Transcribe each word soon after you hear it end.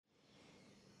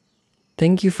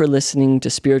Thank you for listening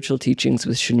to Spiritual Teachings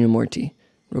with Shunyamurti,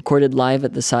 recorded live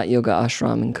at the Sat Yoga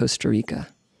Ashram in Costa Rica.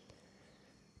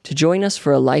 To join us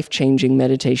for a life-changing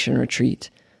meditation retreat,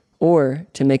 or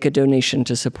to make a donation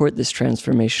to support this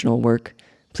transformational work,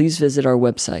 please visit our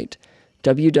website,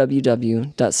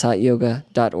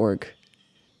 www.satyoga.org.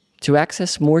 To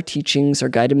access more teachings or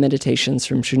guided meditations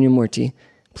from Shunyamurti,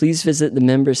 please visit the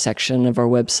members section of our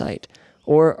website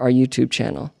or our YouTube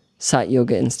channel, Sat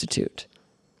Yoga Institute.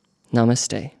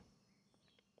 Namaste.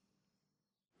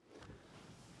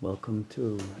 Welcome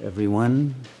to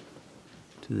everyone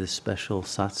to this special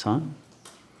satsang.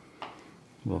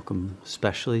 Welcome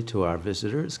especially to our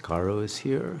visitors. Caro is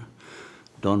here.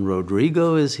 Don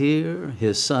Rodrigo is here.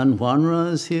 His son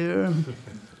Juanra is here.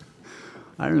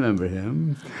 I remember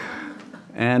him.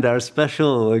 And our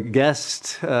special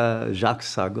guest, Jacques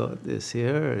Sagot, is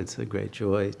here. It's a great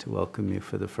joy to welcome you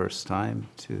for the first time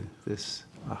to this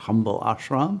humble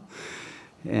ashram.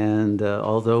 And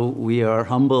although we are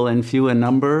humble and few in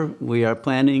number, we are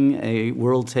planning a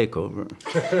world takeover.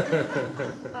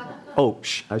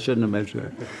 I shouldn't have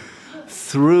mentioned that.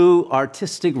 Through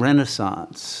artistic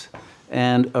renaissance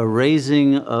and a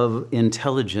raising of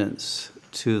intelligence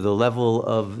to the level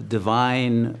of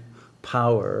divine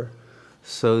power,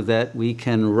 so that we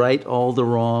can right all the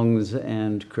wrongs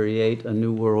and create a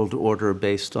new world order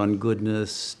based on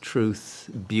goodness, truth,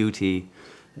 beauty,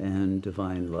 and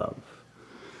divine love.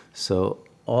 So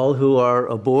all who are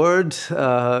aboard,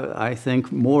 I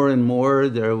think more and more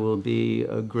there will be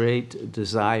a great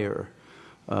desire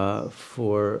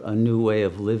for a new way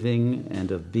of living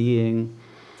and of being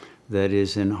that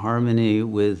is in harmony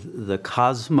with the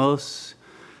cosmos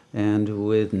and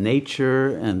with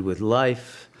nature and with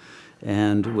life,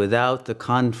 and without the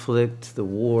conflict, the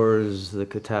wars, the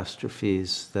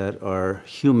catastrophes that are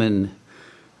human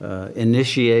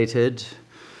initiated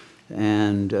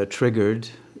and triggered,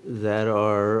 that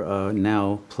are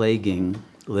now plaguing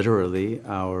literally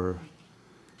our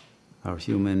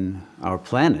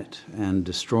planet and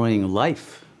destroying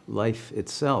life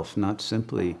itself, not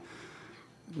simply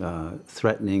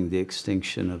threatening the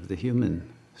extinction of the human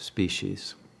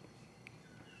species.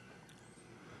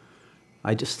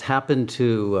 I just happened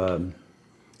to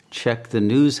check the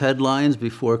news headlines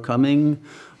before coming.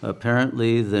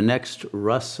 Apparently, the next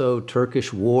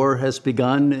Russo-Turkish war has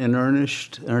begun in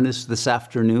earnest this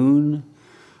afternoon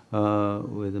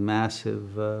with a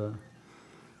massive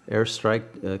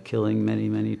airstrike killing many,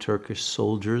 many Turkish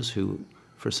soldiers who,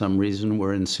 for some reason,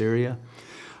 were in Syria.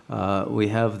 We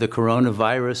have the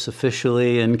coronavirus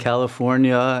officially in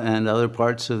California and other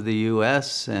parts of the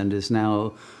U.S. and is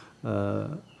now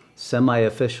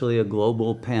semi-officially a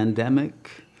global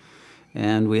pandemic.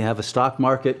 And we have a stock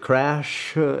market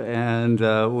crash, and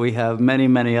we have many,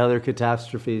 many other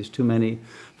catastrophes, too many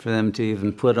for them to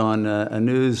even put on a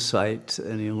news site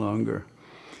any longer,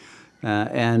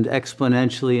 and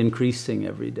exponentially increasing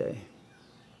every day.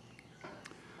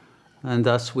 And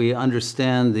thus we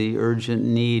understand the urgent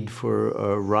need for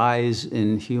a rise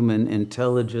in human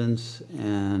intelligence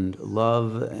and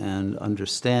love and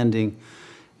understanding,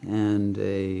 and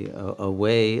a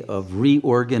way of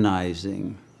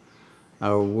reorganizing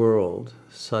our world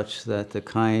such that the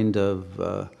kind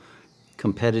of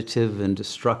competitive and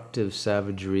destructive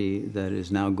savagery that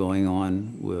is now going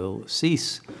on will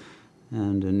cease,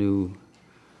 and a new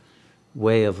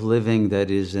way of living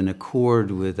that is in accord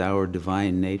with our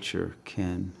divine nature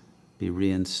can be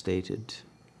reinstated.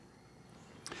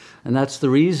 And that's the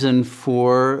reason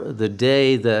for the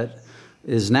day that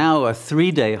is now a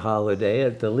 3-day holiday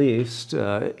at the least,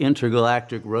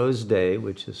 Intergalactic Rose Day,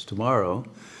 which is tomorrow.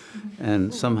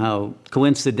 And somehow,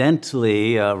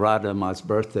 coincidentally, Radha Ma's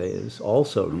birthday is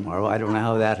also tomorrow. I don't know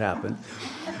how that happened.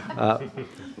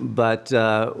 But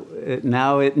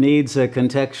now it needs a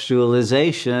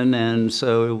contextualization, and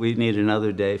so we need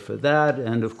another day for that.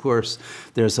 And of course,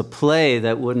 there's a play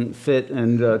that wouldn't fit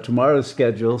in tomorrow's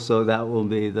schedule, so that will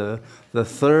be the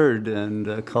third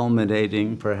and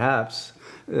culminating, perhaps,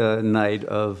 night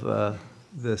of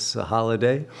this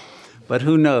holiday. But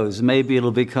who knows? Maybe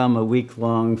it'll become a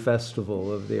week-long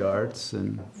festival of the arts,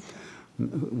 and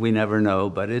we never know.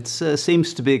 But it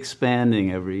seems to be expanding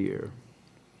every year.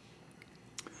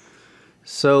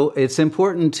 So it's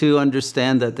important to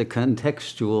understand that the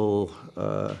contextual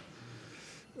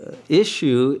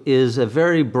issue is a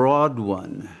very broad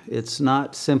one. It's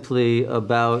not simply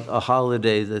about a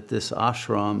holiday that this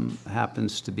ashram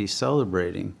happens to be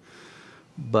celebrating,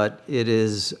 but it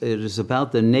is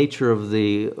about the nature of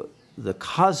the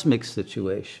cosmic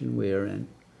situation we are in.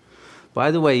 By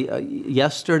the way,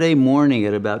 yesterday morning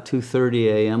at about 2:30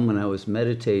 a.m. when I was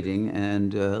meditating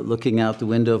and looking out the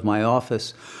window of my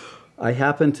office, I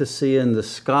happened to see in the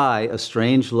sky a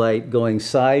strange light going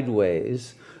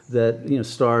sideways that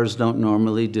stars don't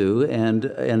normally do, and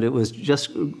it was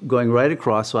just going right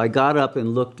across. So I got up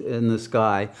and looked in the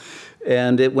sky,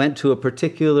 and it went to a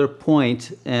particular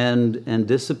point and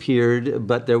disappeared,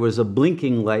 but there was a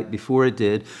blinking light before it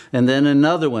did, and then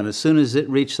another one. As soon as it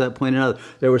reached that point, another.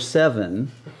 There were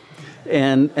 7.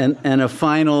 And a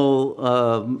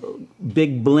final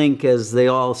big blink as they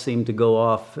all seem to go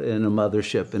off in a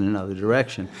mothership in another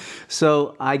direction.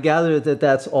 So I gather that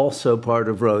that's also part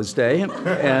of Rose Day,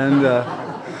 and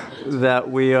that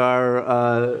we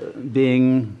are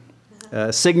being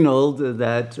signaled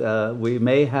that we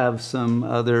may have some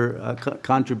other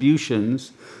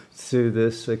contributions to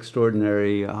this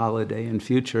extraordinary holiday in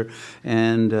future,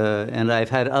 and I've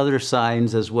had other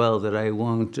signs as well that I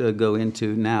won't go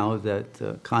into now,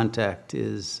 that contact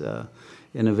is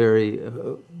in a very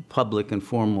public and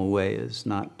formal way is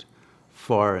not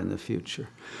far in the future.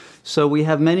 So we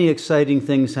have many exciting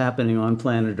things happening on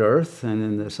planet Earth and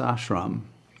in this ashram.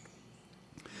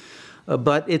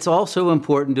 But it's also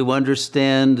important to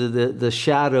understand the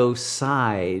shadow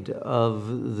side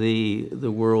of the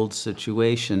world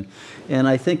situation. And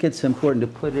I think it's important to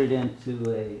put it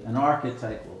into an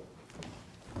archetypal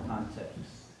context.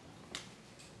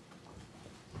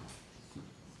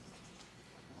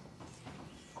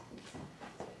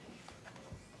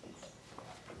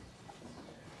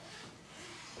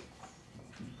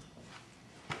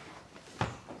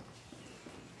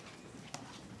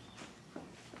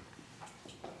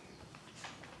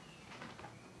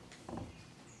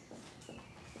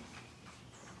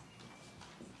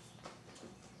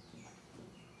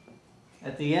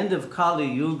 At the end of Kali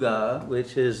Yuga,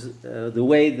 which is the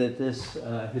way that this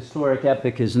historic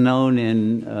epic is known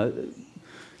in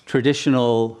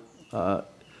traditional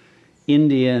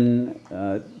Indian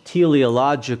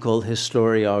teleological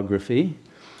historiography,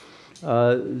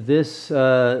 this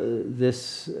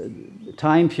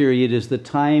time period is the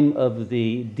time of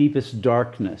the deepest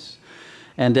darkness.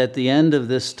 And at the end of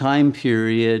this time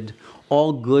period,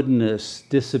 all goodness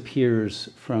disappears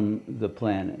from the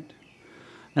planet.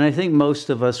 And I think most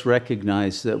of us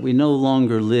recognize that we no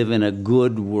longer live in a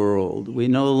good world. We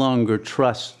no longer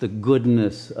trust the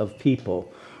goodness of people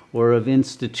or of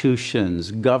institutions,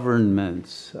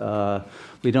 governments.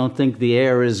 We don't think the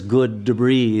air is good to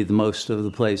breathe most of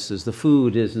the places. The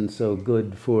food isn't so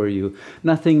good for you.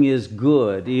 Nothing is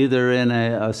good, either in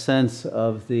a sense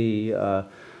of the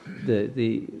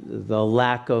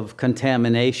lack of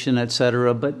contamination,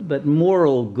 etc., but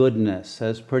moral goodness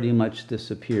has pretty much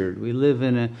disappeared. We live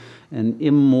in an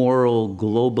immoral,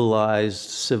 globalized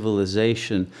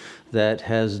civilization that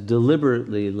has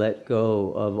deliberately let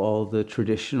go of all the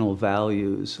traditional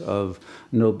values of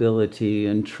nobility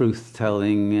and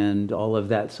truth-telling and all of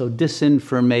that. So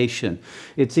disinformation.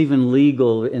 It's even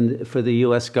legal for the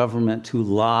U.S. government to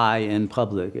lie in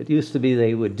public. It used to be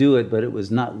they would do it, but it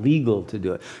was not legal to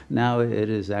do it. Now it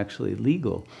is actually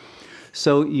legal.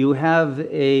 So you have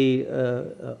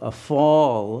a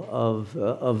fall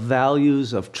of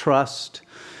values, of trust,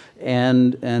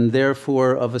 and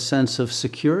therefore of a sense of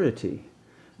security,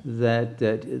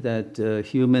 that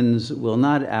humans will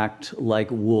not act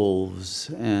like wolves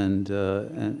and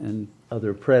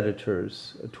other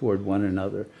predators toward one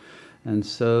another. And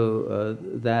so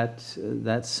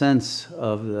that sense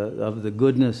of the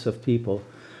goodness of people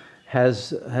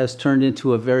has turned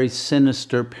into a very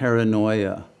sinister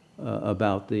paranoia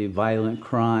about the violent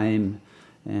crime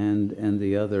and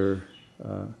the other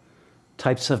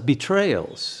types of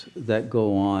betrayals that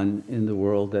go on in the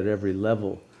world at every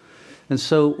level. And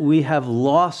so we have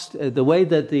lost, the way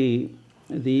that the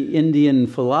Indian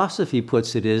philosophy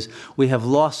puts it is, we have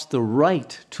lost the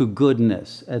right to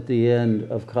goodness at the end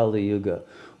of Kali Yuga.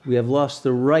 We have lost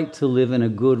the right to live in a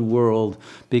good world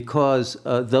because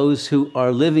those who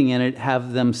are living in it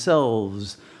have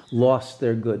themselves lost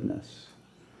their goodness.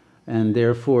 And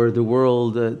therefore the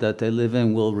world that they live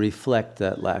in will reflect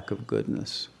that lack of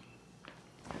goodness.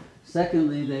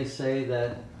 Secondly, they say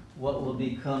that what will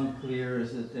become clear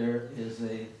is that there is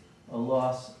a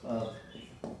loss of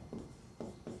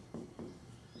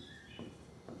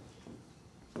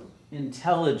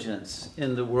intelligence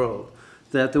in the world,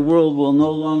 that the world will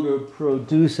no longer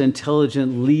produce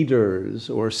intelligent leaders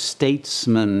or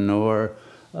statesmen or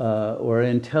or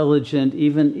intelligent,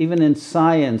 even in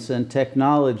science and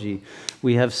technology.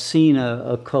 We have seen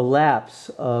a collapse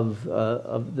of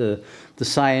the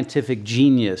scientific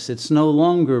genius. It's no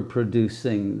longer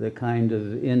producing the kind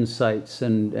of insights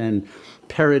and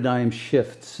paradigm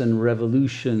shifts and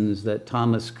revolutions that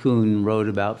Thomas Kuhn wrote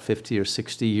about 50 or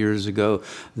 60 years ago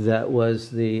that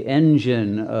was the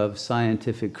engine of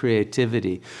scientific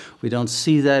creativity. We don't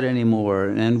see that anymore,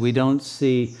 and we don't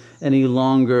see any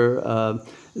longer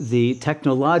the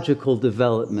technological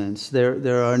developments.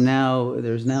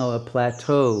 There's now a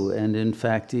plateau, and in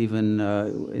fact even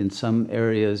in some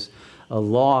areas a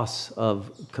loss of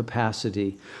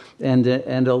capacity and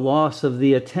a loss of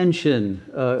the attention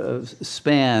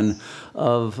span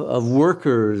of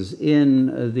workers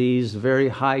in these very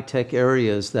high-tech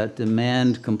areas that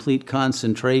demand complete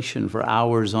concentration for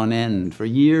hours on end, for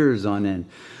years on end.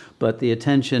 But the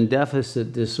attention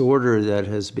deficit disorder that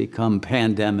has become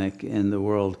pandemic in the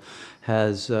world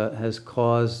has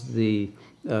caused the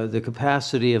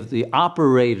capacity of the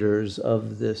operators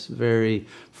of this very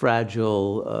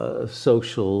fragile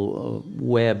social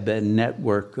web and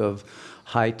network of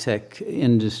high-tech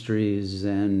industries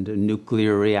and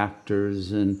nuclear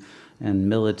reactors and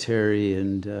military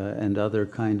and other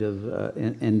kind of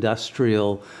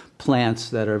industrial plants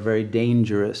that are very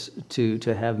dangerous to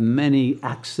have many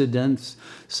accidents,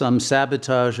 some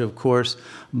sabotage, of course,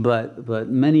 but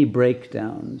many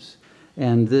breakdowns.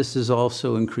 And this is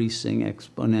also increasing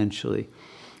exponentially.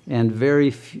 And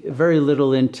very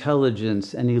little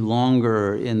intelligence any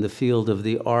longer in the field of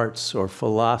the arts or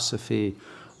philosophy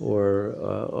or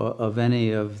of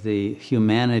any of the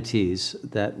humanities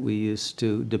that we used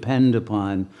to depend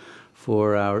upon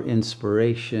for our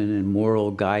inspiration and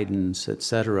moral guidance,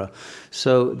 etc.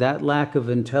 So that lack of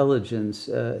intelligence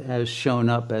has shown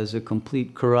up as a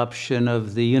complete corruption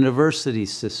of the university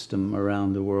system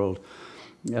around the world,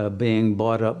 being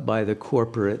bought up by the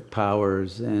corporate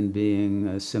powers and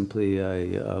being simply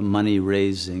a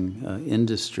money-raising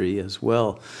industry as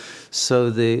well. So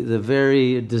the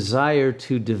very desire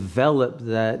to develop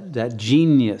that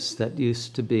genius that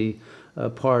used to be a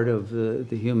part of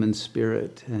the human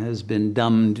spirit has been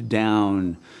dumbed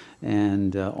down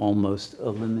and almost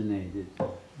eliminated.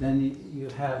 Then you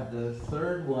have the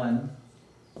third one,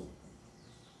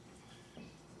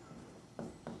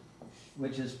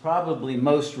 which is probably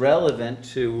most relevant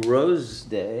to Rose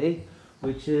Day,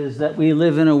 which is that we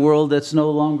live in a world that's no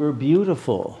longer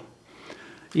beautiful.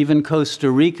 Even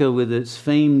Costa Rica, with its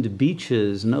famed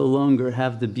beaches, no longer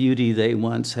have the beauty they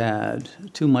once had.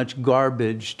 Too much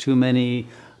garbage, too many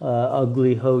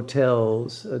ugly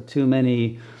hotels, too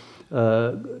many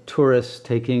tourists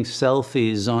taking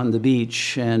selfies on the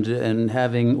beach and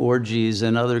having orgies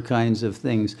and other kinds of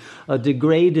things. A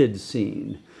degraded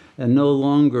scene, and no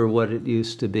longer what it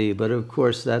used to be. But of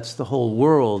course, that's the whole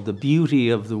world. The beauty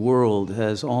of the world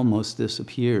has almost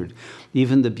disappeared.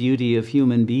 Even the beauty of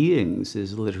human beings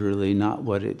is literally not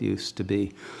what it used to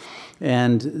be.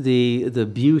 And the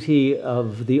beauty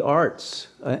of the arts.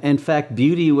 In fact,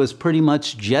 beauty was pretty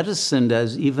much jettisoned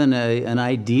as even an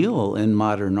ideal in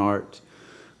modern art.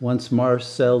 Once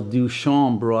Marcel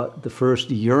Duchamp brought the first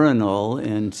urinal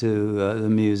into the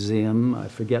museum, I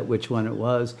forget which one it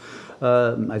was,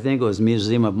 I think it was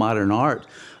Museum of Modern Art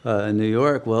in New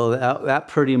York. Well, that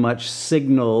pretty much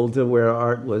signaled where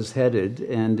art was headed,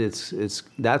 and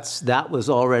that was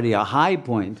already a high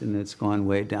point, and it's gone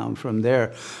way down from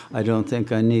there. I don't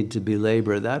think I need to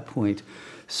belabor that point.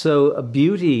 So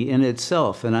beauty in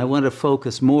itself, and I want to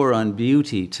focus more on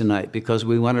beauty tonight because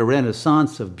we want a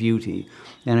renaissance of beauty.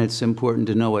 And it's important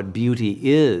to know what beauty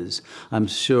is. I'm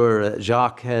sure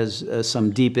Jacques has some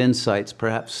deep insights,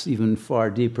 perhaps even far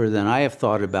deeper than I have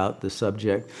thought about the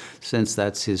subject, since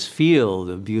that's his field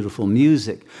of beautiful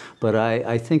music. But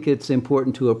I think it's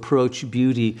important to approach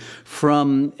beauty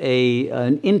from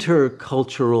an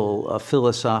intercultural,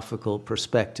 philosophical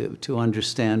perspective to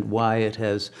understand why it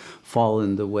has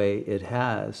fallen the way it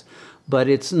has. But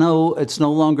it's no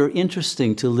longer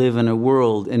interesting to live in a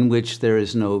world in which there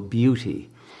is no beauty.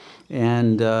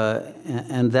 And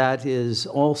that is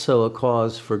also a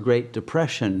cause for great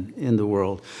depression in the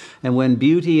world. And when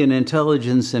beauty and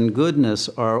intelligence and goodness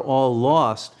are all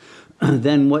lost,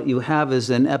 then what you have is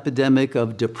an epidemic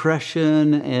of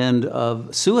depression and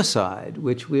of suicide,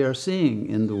 which we are seeing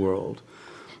in the world.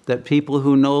 That people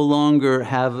who no longer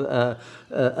have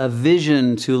a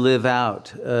vision to live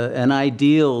out, an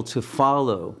ideal to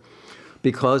follow,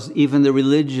 because even the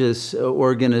religious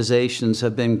organizations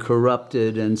have been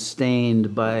corrupted and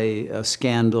stained by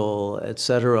scandal,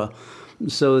 etc.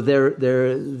 So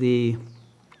the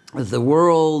the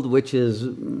world, which is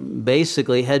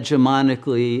basically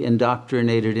hegemonically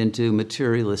indoctrinated into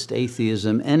materialist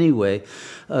atheism anyway,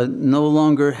 no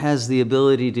longer has the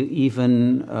ability to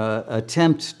even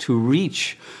attempt to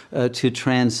reach to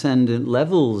transcendent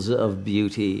levels of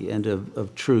beauty and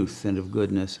of truth and of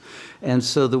goodness. And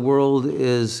so the world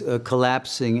is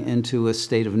collapsing into a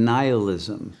state of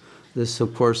nihilism. This,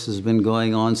 of course, has been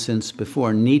going on since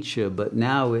before Nietzsche, but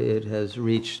now it has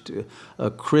reached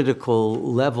critical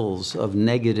levels of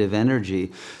negative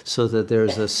energy, so that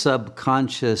there's a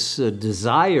subconscious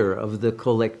desire of the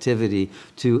collectivity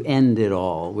to end it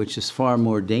all, which is far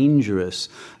more dangerous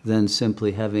than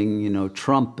simply having,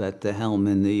 Trump at the helm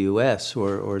in the U.S.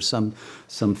 or some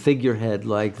figurehead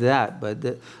like that. But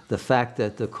the fact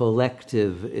that the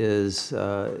collective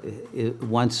it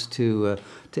wants to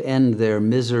end their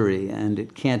misery, and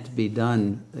it can't be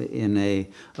done in a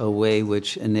way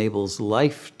which enables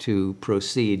life to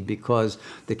proceed, because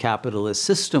the capitalist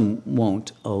system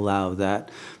won't allow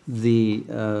that. The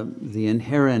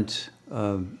inherent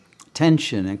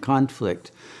tension and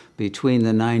conflict between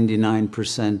the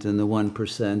 99% and the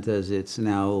 1%, as it's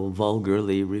now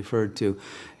vulgarly referred to,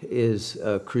 is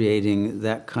creating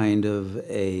that kind of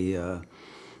a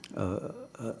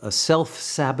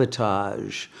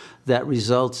self-sabotage that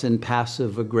results in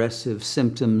passive-aggressive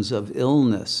symptoms of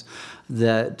illness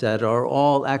that are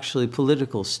all actually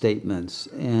political statements,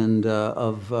 and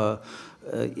of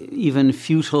even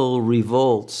futile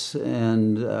revolts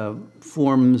and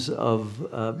forms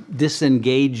of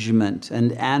disengagement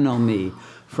and anomie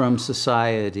from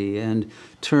society, and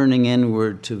turning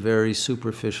inward to very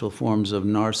superficial forms of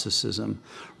narcissism,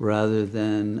 rather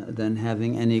than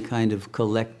having any kind of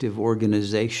collective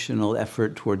organizational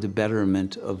effort toward the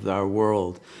betterment of our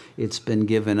world. It's been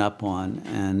given up on,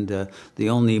 and the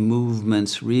only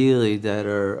movements really that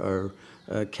are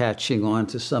catching on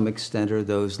to some extent are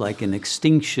those like an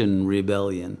Extinction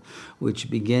Rebellion, which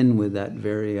begin with that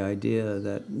very idea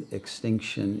that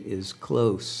extinction is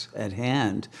close at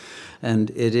hand.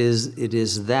 And it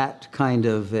is that kind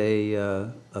of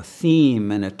a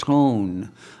theme and a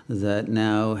tone that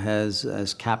now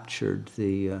has captured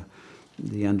the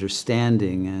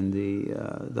understanding, and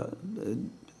the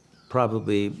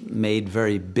probably made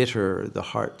very bitter the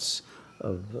hearts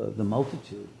of the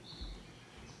multitude.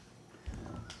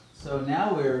 So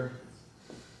now we're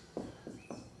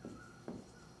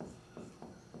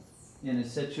in a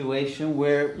situation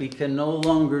where we can no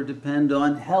longer depend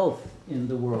on health in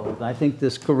the world. I think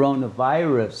this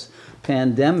coronavirus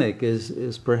pandemic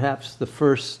is perhaps the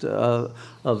first of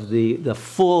the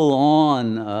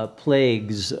full-on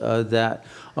plagues that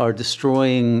are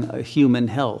destroying human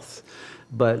health.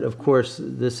 But of course,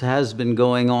 this has been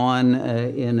going on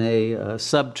in a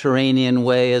subterranean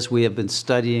way, as we have been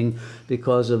studying,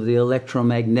 because of the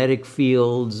electromagnetic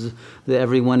fields.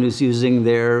 Everyone who's using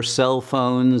their cell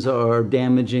phones are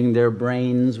damaging their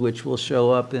brains, which will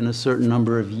show up in a certain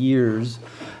number of years,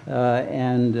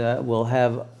 and will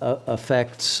have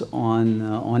effects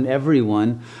on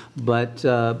everyone. But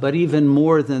even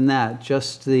more than that,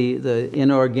 just the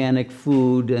inorganic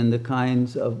food and the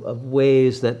kinds of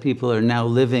ways that people are now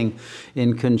living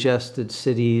in congested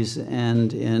cities,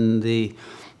 and in the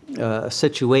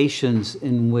situations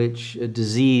in which a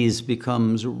disease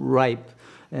becomes ripe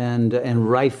and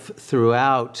rife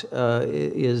throughout,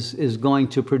 is going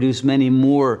to produce many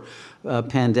more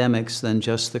pandemics than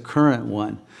just the current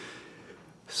one.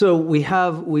 So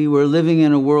we were living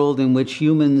in a world in which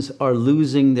humans are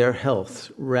losing their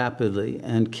health rapidly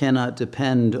and cannot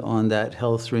depend on that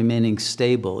health remaining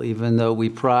stable, even though we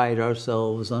pride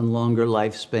ourselves on longer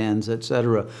lifespans,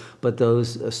 etc. But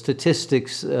those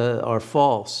statistics are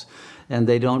false, and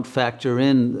they don't factor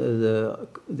in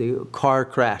the car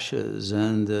crashes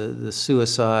and the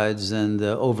suicides and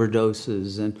the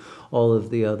overdoses and all of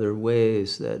the other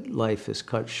ways that life is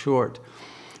cut short.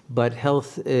 But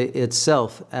health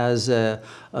itself as a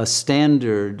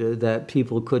standard that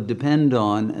people could depend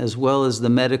on, as well as the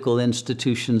medical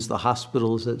institutions, the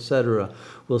hospitals, etc.,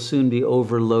 will soon be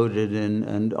overloaded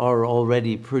and are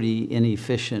already pretty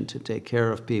inefficient to take care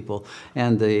of people.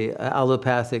 And the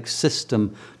allopathic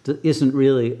system isn't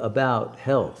really about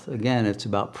health. Again, it's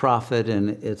about profit,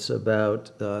 and it's about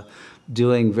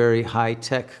doing very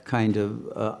high-tech kind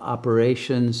of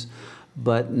operations,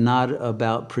 but not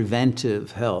about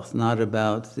preventive health, not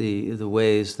about the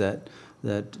ways that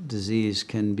disease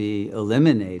can be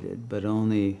eliminated, but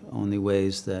only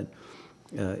ways that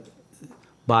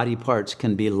body parts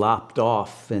can be lopped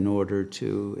off in order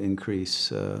to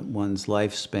increase one's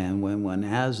lifespan when one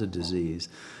has a disease.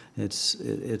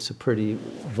 It's a pretty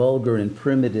vulgar and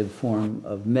primitive form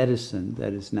of medicine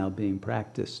that is now being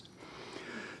practiced.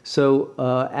 So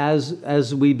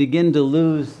as we begin to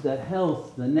lose the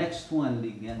health, the next one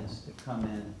begins to come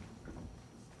in.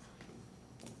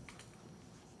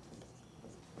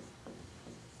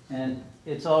 And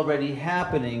it's already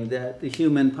happening that the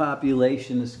human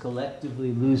population is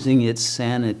collectively losing its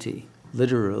sanity,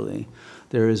 literally.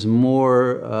 There is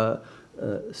more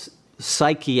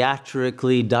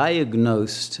psychiatrically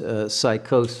diagnosed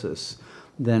psychosis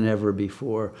than ever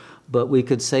before. But we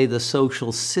could say the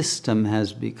social system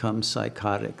has become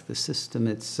psychotic, the system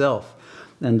itself.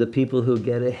 And the people who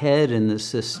get ahead in the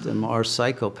system are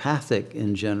psychopathic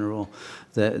in general.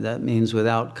 That means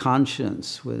without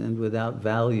conscience and without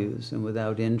values and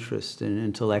without interest in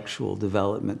intellectual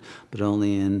development, but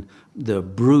only in the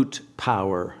brute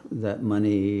power that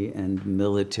money and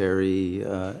military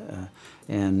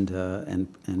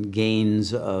and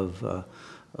gains of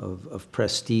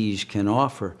prestige can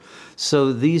offer.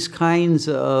 So these kinds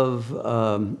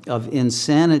of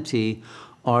insanity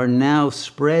are now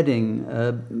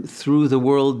spreading through the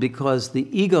world because the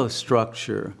ego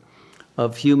structure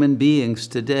of human beings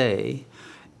today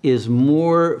is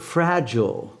more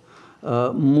fragile,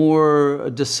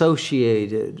 more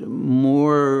dissociated,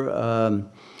 more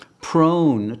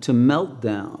prone to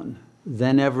meltdown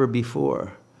than ever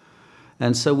before.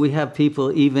 And so we have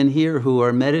people even here who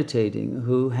are meditating,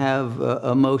 who have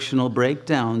emotional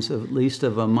breakdowns, at least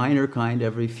of a minor kind,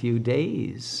 every few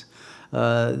days.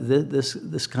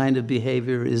 This kind of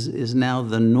behavior is now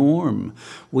the norm.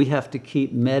 We have to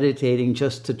keep meditating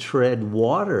just to tread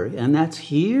water, and that's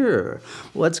here.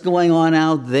 What's going on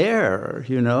out there,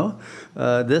 you know?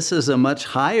 This is a much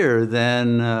higher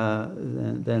than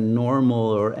normal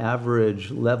or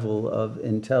average level of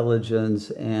intelligence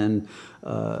and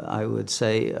I would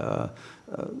say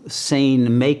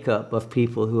sane makeup of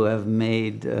people who have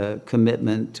made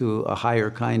commitment to a higher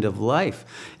kind of life,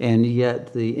 and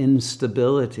yet the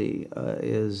instability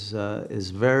is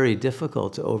very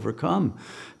difficult to overcome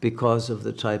because of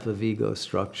the type of ego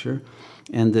structure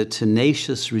and the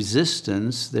tenacious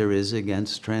resistance there is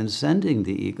against transcending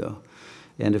the ego.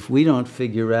 And if we don't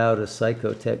figure out a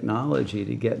psychotechnology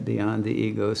to get beyond the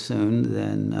ego soon,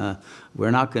 then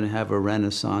we're not going to have a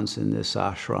renaissance in this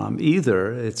ashram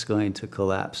either. It's going to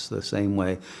collapse the same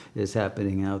way is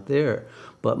happening out there.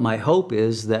 But my hope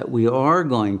is that we are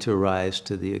going to rise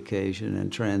to the occasion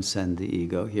and transcend the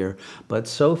ego here. But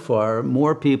so far,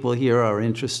 more people here are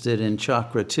interested in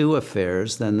chakra 2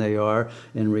 affairs than they are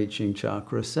in reaching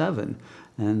chakra 7.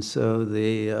 And so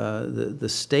the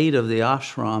state of the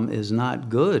ashram is not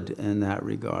good in that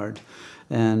regard.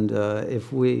 And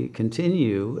if we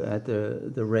continue at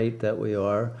the rate that we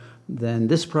are, then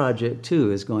this project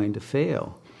too is going to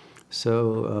fail.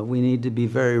 So we need to be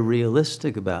very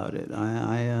realistic about it.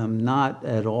 I am not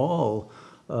at all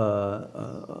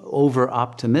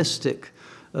over-optimistic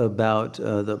about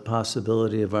the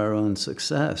possibility of our own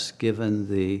success, given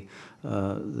the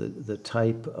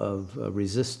type of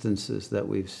resistances that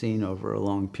we've seen over a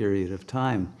long period of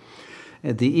time.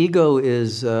 And the ego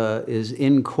is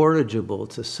incorrigible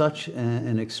to such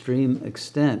an extreme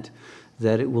extent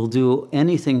that it will do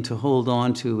anything to hold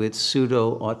on to its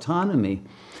pseudo-autonomy.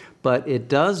 But it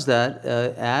does that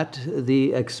at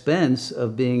the expense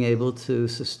of being able to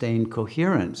sustain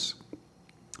coherence.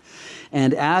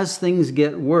 And as things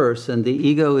get worse and the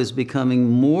ego is becoming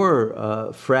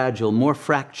more fragile, more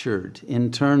fractured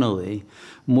internally,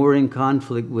 more in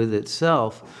conflict with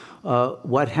itself,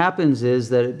 what happens is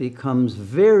that it becomes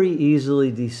very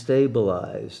easily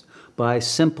destabilized by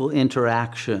simple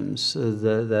interactions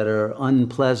that are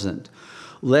unpleasant.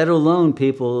 Let alone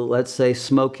people, let's say,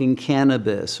 smoking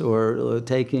cannabis or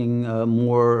taking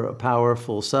more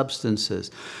powerful substances.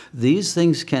 These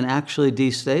things can actually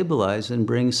destabilize and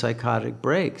bring psychotic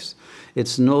breaks.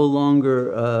 It's no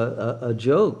longer a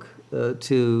joke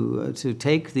to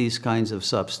take these kinds of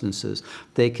substances.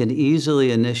 They can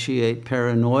easily initiate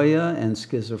paranoia and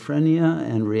schizophrenia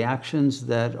and reactions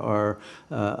that are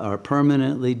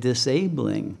permanently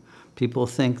disabling. People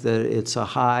think that it's a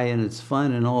high and it's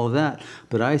fun and all of that,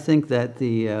 but I think that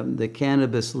the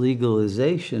cannabis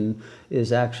legalization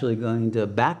is actually going to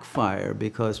backfire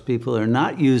because people are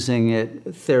not using it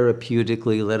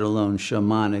therapeutically, let alone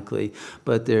shamanically,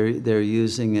 but they're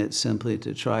using it simply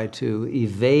to try to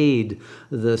evade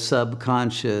the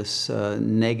subconscious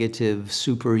negative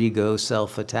superego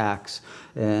self-attacks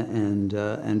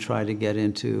and try to get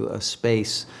into a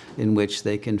space in which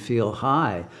they can feel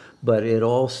high. But it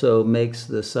also makes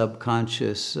the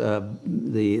subconscious,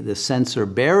 the sensor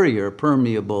barrier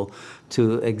permeable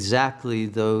to exactly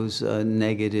those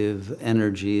negative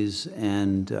energies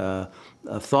and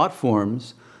thought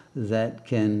forms that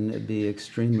can be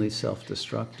extremely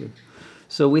self-destructive.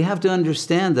 So we have to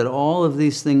understand that all of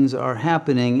these things are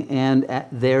happening, and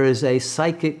there is a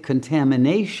psychic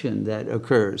contamination that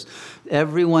occurs.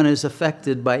 Everyone is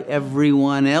affected by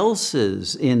everyone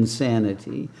else's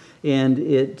insanity, and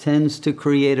it tends to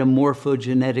create a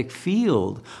morphogenetic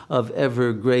field of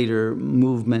ever greater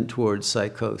movement towards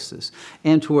psychosis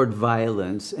and toward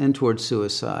violence and toward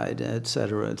suicide, et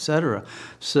cetera, et cetera.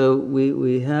 So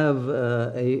we have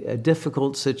a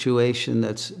difficult situation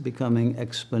that's becoming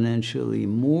exponentially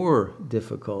more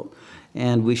difficult,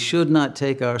 and we should not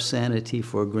take our sanity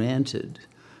for granted.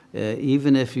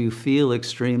 Even if you feel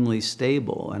extremely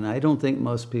stable, and I don't think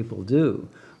most people do,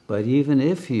 but even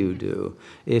if you do,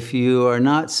 if you are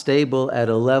not stable at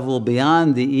a level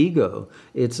beyond the ego,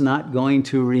 it's not going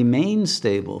to remain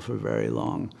stable for very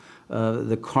long.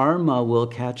 The karma will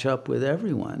catch up with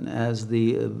everyone as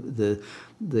the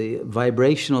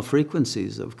vibrational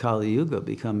frequencies of Kali Yuga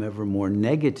become ever more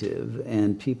negative,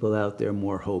 and people out there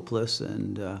more hopeless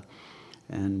and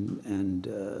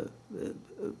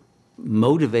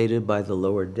motivated by the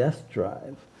lower death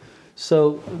drive.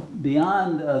 So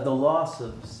beyond the loss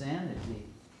of sanity,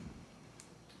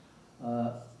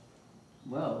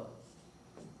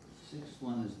 sixth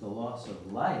one is the loss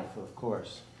of life, of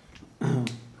course.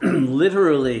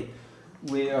 Literally,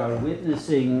 we are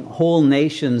witnessing whole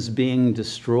nations being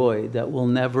destroyed that will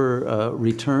never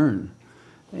return,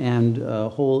 and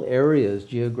whole areas,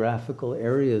 geographical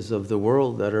areas of the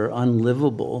world that are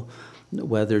unlivable,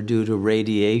 whether due to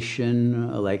radiation,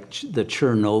 like the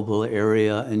Chernobyl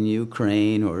area in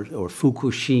Ukraine, or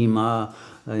Fukushima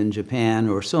in Japan,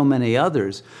 or so many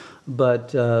others.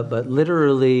 But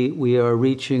literally, we are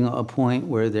reaching a point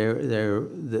where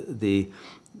the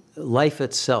life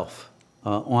itself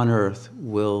on Earth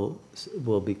will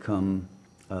become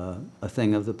a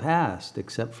thing of the past,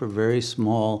 except for very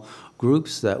small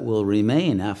groups that will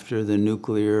remain after the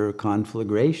nuclear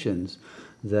conflagrations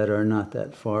that are not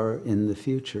that far in the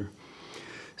future.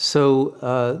 So,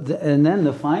 and then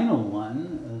the final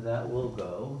one that will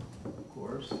go, of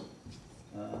course,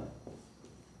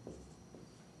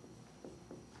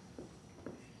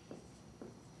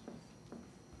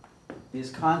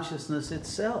 is consciousness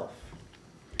itself.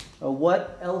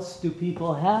 What else do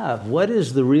people have? What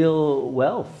is the real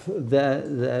wealth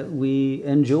that we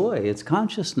enjoy? It's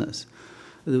consciousness.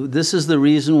 This is the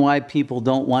reason why people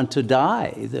don't want to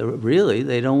die.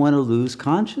 They don't want to lose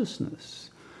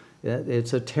consciousness.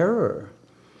 It's a terror.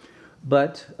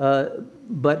 But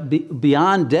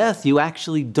beyond death, you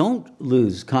actually don't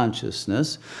lose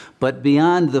consciousness. But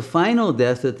beyond the final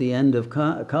death at the end of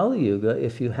Kali Yuga,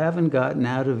 if you haven't gotten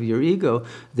out of your ego,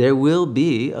 there will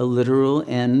be a literal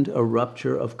end, a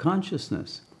rupture of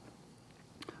consciousness.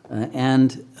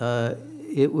 And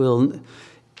it will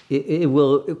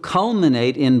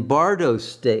culminate in bardo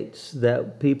states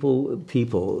that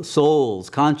people, souls,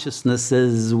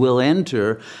 consciousnesses will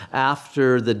enter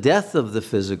after the death of the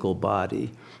physical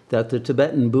body, that the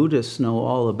Tibetan Buddhists know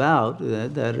all about,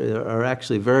 that are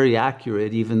actually very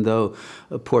accurate, even though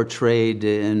portrayed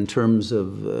in terms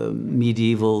of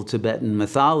medieval Tibetan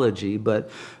mythology, but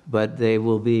they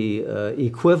will be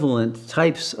equivalent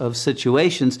types of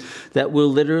situations that will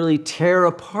literally tear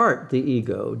apart the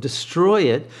ego, destroy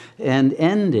it, and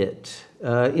end it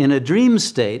in a dream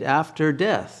state after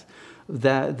death.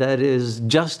 That is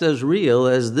just as real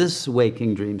as this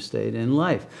waking dream state in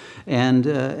life, and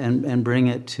bring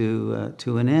it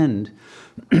to an end.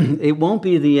 It won't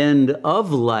be the end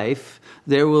of life.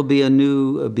 There will be a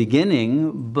new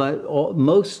beginning, but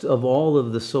most of all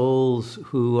of the souls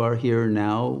who are here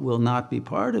now will not be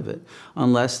part of it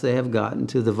unless they have gotten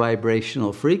to the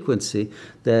vibrational frequency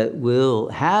that will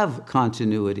have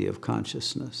continuity of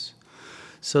consciousness.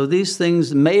 So these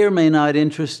things may or may not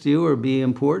interest you or be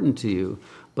important to you,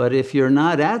 but if you're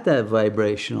not at that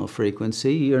vibrational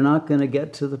frequency, you're not going to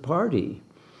get to the party.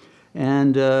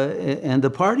 And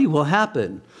the party will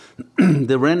happen.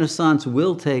 The Renaissance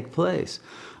will take place.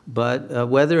 But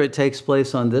whether it takes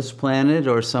place on this planet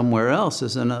or somewhere else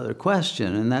is another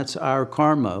question, and that's our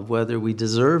karma, of whether we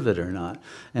deserve it or not.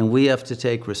 And we have to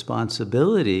take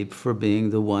responsibility for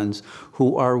being the ones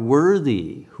who are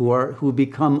worthy, who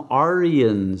become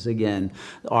Aryans again.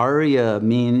 Arya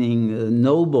meaning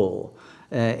noble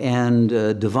and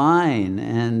divine,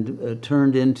 and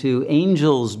turned into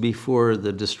angels before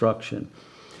the destruction.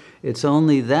 It's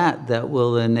only that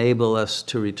will enable us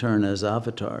to return as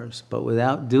avatars. But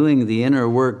without doing the inner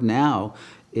work now,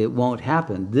 it won't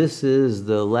happen. This is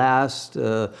the last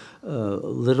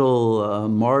little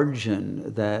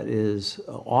margin that is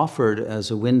offered as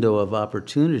a window of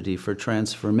opportunity for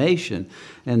transformation.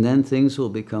 And then things will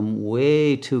become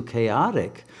way too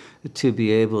chaotic to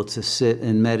be able to sit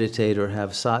and meditate or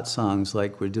have satsangs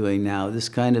like we're doing now. This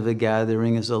kind of a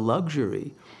gathering is a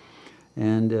luxury.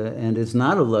 And it's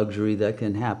not a luxury that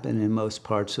can happen in most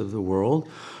parts of the world,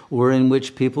 or in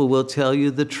which people will tell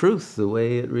you the truth the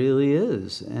way it really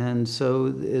is. And so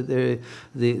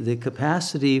the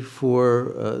capacity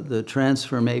for the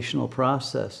transformational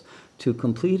process to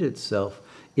complete itself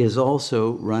is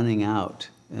also running out.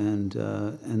 And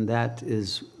that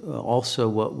is also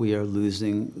what we are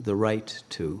losing the right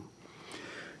to.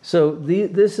 So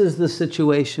this is the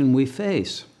situation we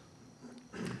face.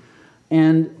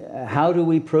 And how do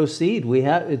we proceed? We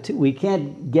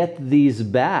can't get these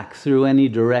back through any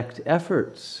direct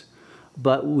efforts,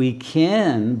 but we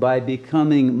can by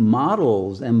becoming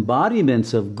models,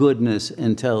 embodiments of goodness,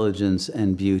 intelligence,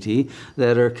 and beauty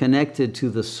that are connected to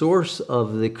the source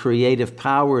of the creative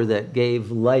power that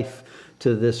gave life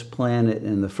to this planet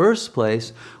in the first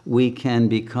place. We can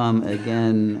become,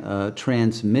 again,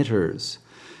 transmitters.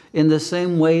 In the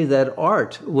same way that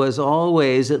art was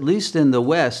always, at least in the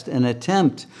West, an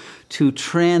attempt to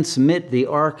transmit the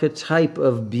archetype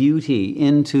of beauty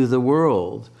into the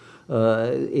world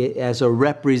as a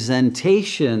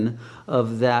representation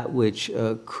of that which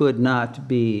could not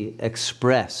be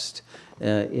expressed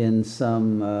in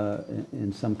some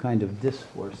kind of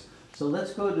discourse. So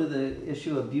let's go to the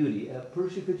issue of beauty.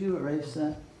 Purusha, could you erase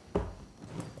that?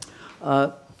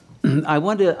 I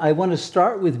want to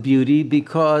start with beauty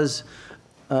because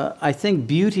I think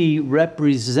beauty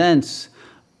represents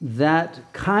that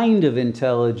kind of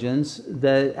intelligence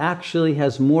that actually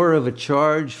has more of a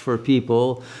charge for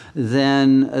people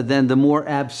than the more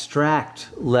abstract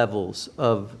levels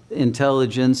of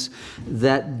intelligence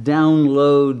that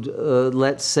download,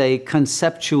 let's say,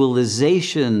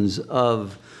 conceptualizations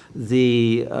of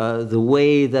the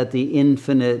way that the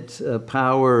infinite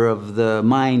power of the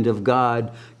mind of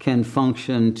God can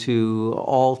function to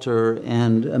alter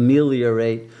and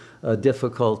ameliorate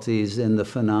difficulties in the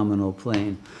phenomenal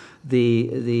plane.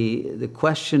 The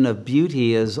question of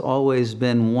beauty has always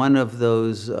been one of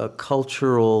those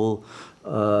cultural,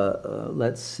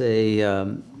 let's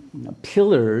say,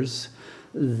 pillars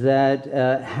that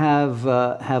have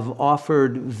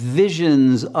offered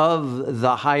visions of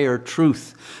the higher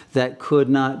truth that could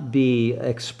not be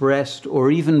expressed or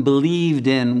even believed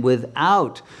in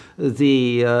without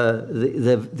the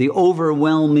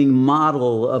overwhelming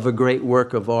model of a great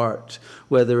work of art,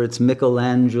 whether it's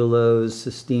Michelangelo's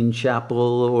Sistine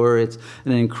Chapel or it's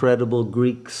an incredible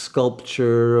Greek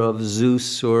sculpture of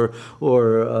Zeus or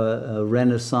a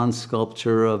Renaissance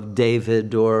sculpture of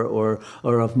David or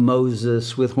of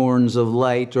Moses with horns of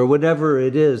light or whatever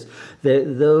it is.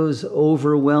 Those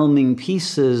overwhelming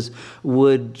pieces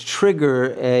would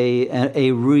trigger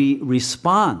a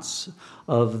response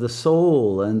of the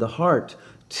soul and the heart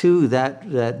to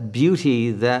that beauty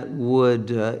that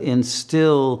would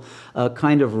instill a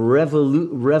kind of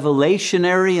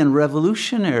revelationary and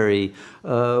revolutionary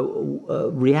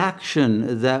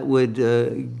reaction that would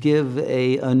give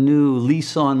a new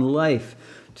lease on life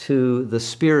to the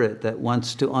spirit that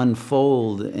wants to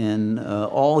unfold in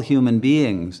all human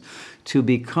beings to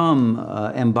become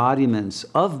embodiments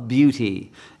of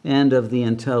beauty and of the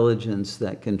intelligence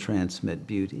that can transmit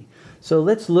beauty. So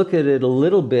let's look at it a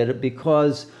little bit,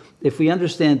 because if we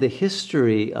understand the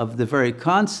history of the very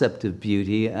concept of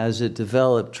beauty as it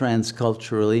developed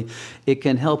transculturally, it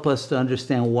can help us to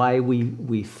understand why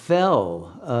we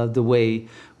fell the way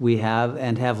we have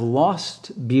and have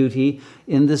lost beauty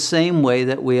in the same way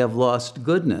that we have lost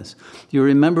goodness. You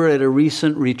remember at a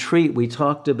recent retreat, we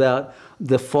talked about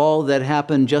the fall that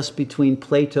happened just between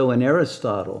Plato and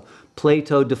Aristotle.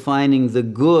 Plato defining the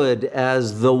good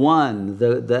as the one,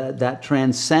 that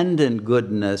transcendent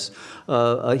goodness.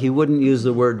 He wouldn't use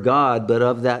the word God, but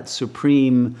of that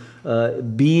supreme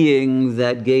being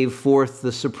that gave forth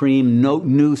the supreme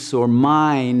nous or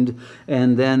mind,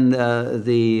 and then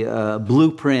the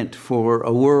blueprint for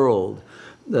a world.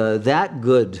 That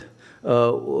good.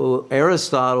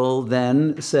 Aristotle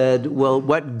then said, well,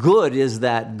 what good is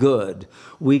that good?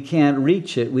 We can't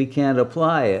reach it. We can't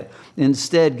apply it.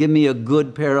 Instead, give me a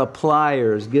good pair of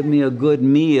pliers. Give me a good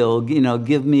meal.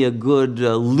 Give me a good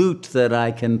lute that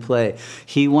I can play.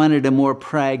 He wanted a more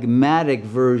pragmatic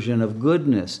version of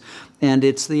goodness. And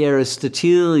it's the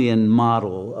Aristotelian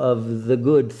model of the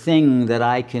good thing that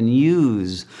I can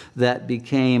use that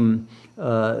became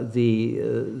the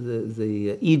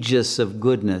aegis of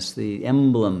goodness, the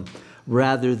emblem,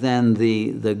 rather than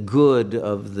the good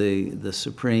of the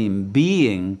supreme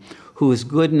being, whose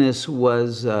goodness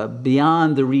was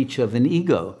beyond the reach of an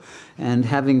ego. And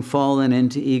having fallen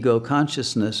into ego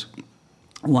consciousness,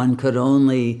 one could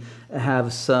only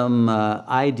have some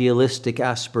idealistic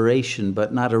aspiration,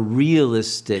 but not a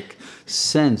realistic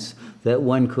sense that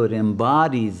one could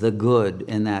embody the good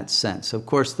in that sense. Of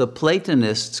course, the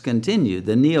Platonists continued.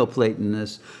 The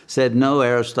Neoplatonists said, no,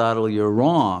 Aristotle, you're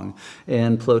wrong.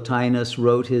 And Plotinus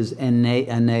wrote his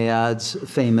Aeneads,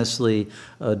 famously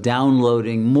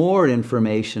downloading more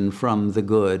information from the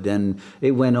good. And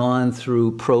it went on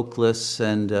through Proclus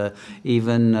and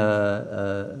even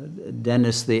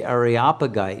Denis the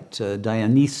Areopagite,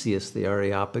 Dionysius the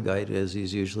Areopagite, as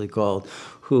he's usually called,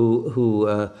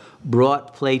 who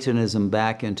brought Platonism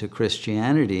back into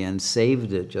Christianity and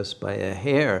saved it just by a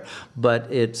hair.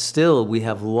 But it's still, we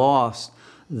have lost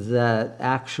that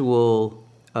actual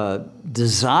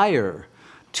desire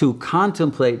to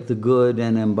contemplate the good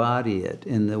and embody it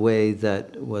in the way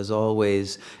that was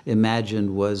always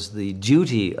imagined was the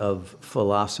duty of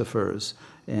philosophers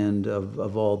and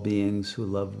of all beings who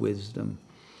love wisdom.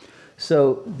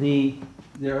 So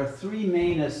there are three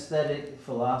main aesthetic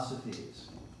philosophies.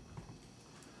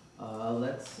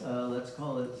 Let's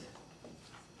call it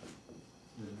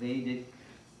the Vedic,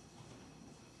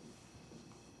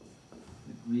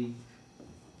 the Greek,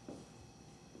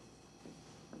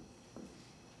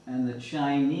 and the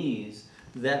Chinese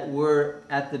that were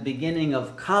at the beginning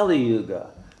of Kali Yuga.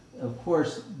 Of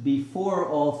course, before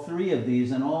all three of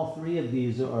these, and all three of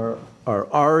these are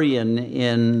Aryan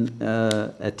in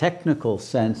a technical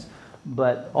sense,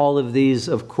 but all of these,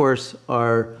 of course,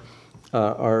 are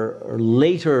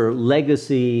later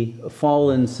legacy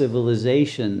fallen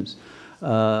civilizations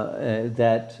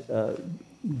that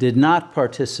did not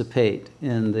participate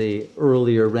in the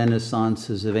earlier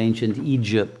renaissances of ancient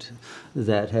Egypt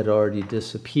that had already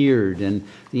disappeared. And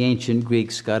the ancient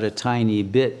Greeks got a tiny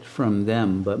bit from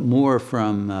them, but more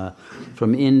from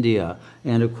India.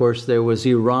 And of course, there was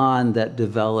Iran that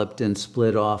developed and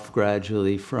split off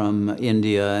gradually from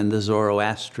India, and the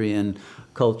Zoroastrian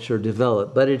culture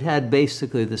developed. But it had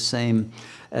basically the same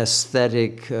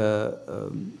aesthetic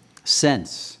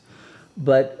sense.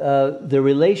 But the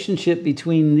relationship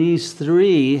between these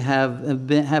three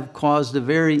have caused a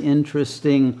very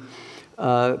interesting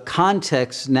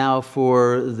context now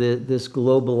for this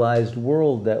globalized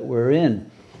world that we're in.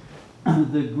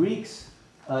 The Greeks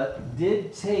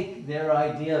did take their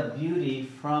idea of beauty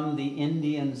from the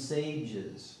Indian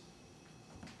sages.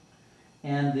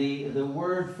 And the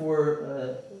word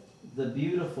for the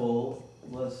beautiful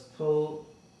was to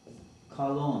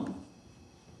kalon.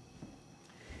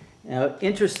 Now,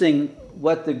 interesting,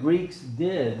 what the Greeks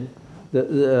did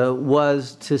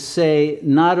was to say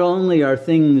not only are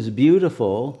things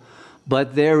beautiful,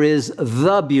 but there is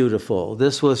the beautiful.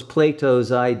 This was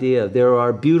Plato's idea. There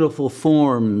are beautiful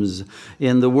forms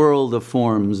in the world of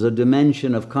forms, a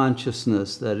dimension of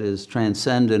consciousness that is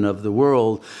transcendent of the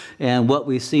world. And what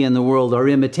we see in the world are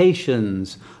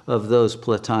imitations of those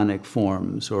Platonic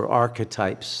forms, or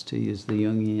archetypes, to use the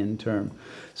Jungian term.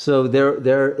 So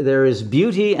there is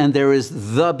beauty and there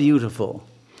is the beautiful.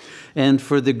 And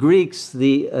for the Greeks,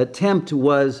 the attempt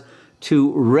was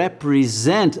to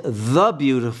represent the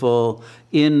beautiful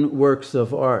in works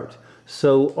of art.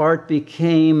 So art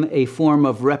became a form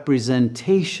of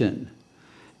representation.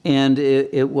 And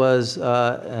it was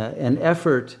an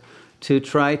effort to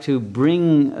try to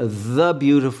bring the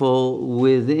beautiful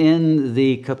within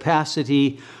the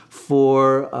capacity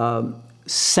for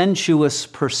sensuous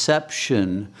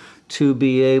perception to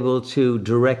be able to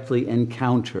directly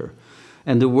encounter.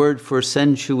 And the word for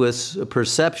sensuous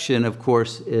perception, of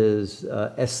course, is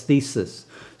aesthesis.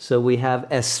 So we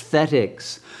have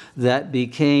aesthetics that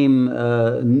became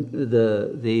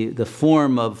the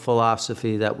form of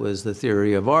philosophy that was the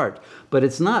theory of art. But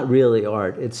it's not really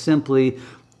art. It's simply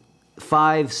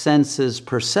five senses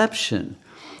perception.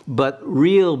 But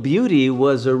real beauty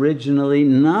was originally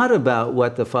not about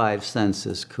what the five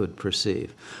senses could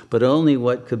perceive, but only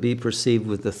what could be perceived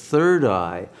with the third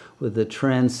eye, with the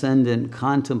transcendent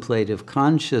contemplative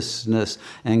consciousness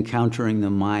encountering the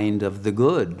mind of the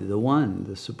good, the one,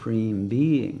 the supreme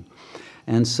being.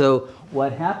 And so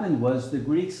what happened was the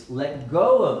Greeks let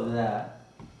go of that.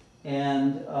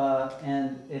 And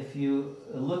if you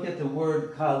look at the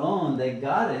word kalon, they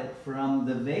got it from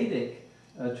the Vedic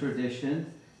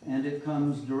tradition. And it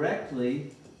comes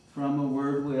directly from a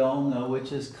word we all know,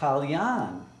 which is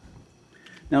kalyan.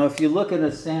 Now, if you look at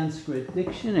a Sanskrit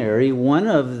dictionary, one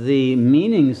of the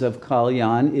meanings of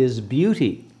kalyan is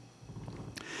beauty.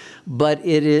 But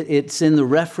it's in the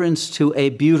reference to a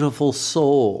beautiful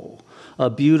soul. A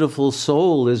beautiful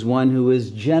soul is one who is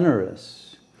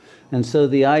generous. And so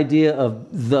the idea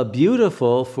of the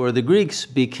beautiful for the Greeks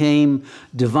became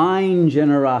divine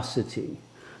generosity.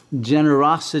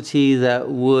 generosity that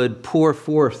would pour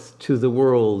forth to the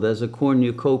world as a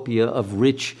cornucopia of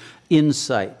rich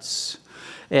insights.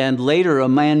 And later,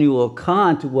 Immanuel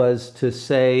Kant was to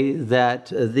say that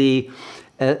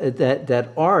that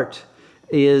art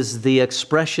is the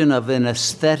expression of an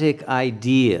aesthetic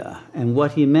idea. And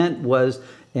what he meant was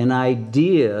an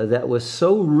idea that was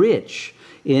so rich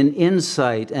in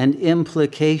insight and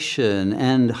implication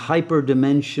and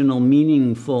hyperdimensional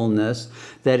meaningfulness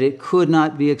that it could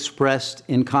not be expressed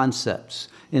in concepts,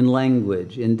 in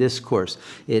language, in discourse.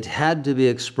 It had to be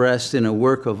expressed in a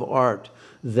work of art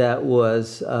that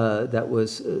was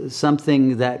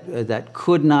something that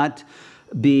could not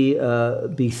be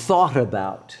thought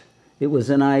about. It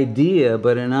was an idea,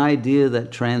 but an idea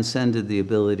that transcended the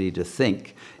ability to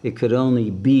think. It could only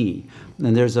be.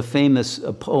 And there's a famous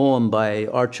poem by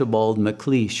Archibald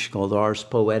MacLeish called Ars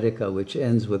Poetica, which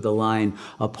ends with the line,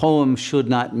 "A poem should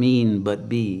not mean but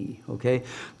be." Okay?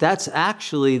 That's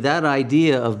actually that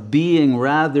idea of being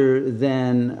rather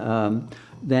than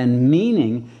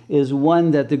meaning is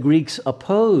one that the Greeks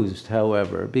opposed,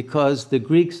 however, because the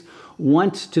Greeks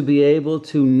want to be able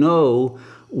to know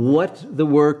what the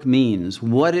work means,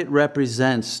 what it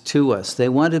represents to us. They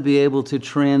want to be able to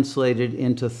translate it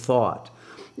into thought,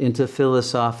 into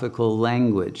philosophical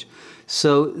language.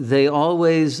 So they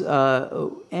always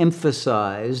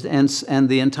emphasized, and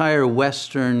the entire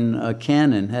Western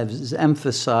canon has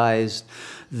emphasized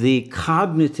the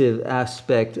cognitive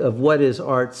aspect of what is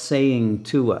art saying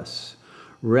to us,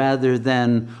 rather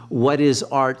than what is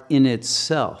art in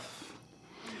itself.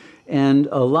 And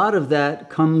a lot of that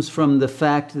comes from the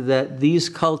fact that these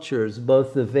cultures,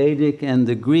 both the Vedic and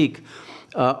the Greek,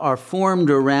 are formed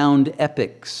around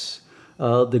epics.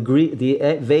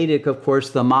 The Vedic, of course,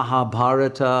 the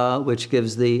Mahabharata, which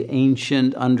gives the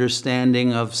ancient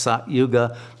understanding of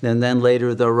Satyuga, and then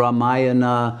later the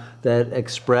Ramayana that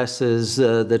expresses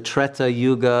the Treta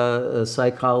Yuga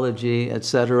psychology,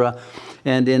 etc.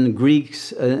 And in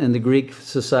the Greek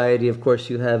society, of course,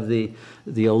 you have the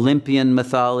Olympian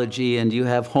mythology, and you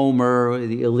have Homer,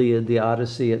 the Iliad, the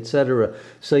Odyssey, etc.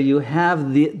 So you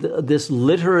have this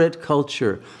literate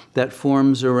culture that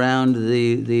forms around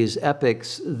these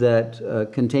epics that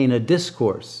contain a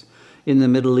discourse. In the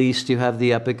Middle East, you have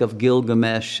the Epic of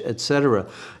Gilgamesh, etc.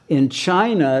 In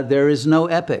China, there is no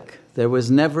epic. There was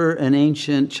never an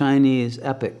ancient Chinese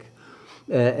epic.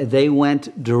 They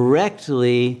went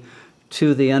directly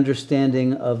to the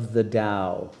understanding of the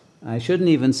Tao. I shouldn't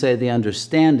even say the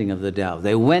understanding of the Tao.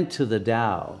 They went to the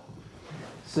Tao.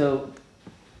 So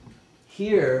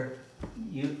here,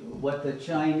 what the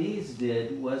Chinese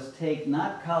did was take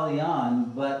not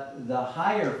Kalyan, but the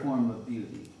higher form of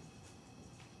beauty,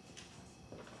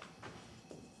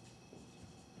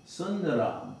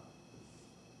 Sundaram.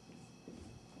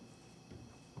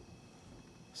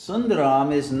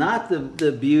 Sundaram is not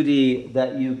the beauty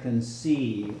that you can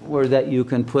see or that you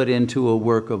can put into a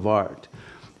work of art.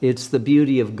 It's the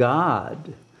beauty of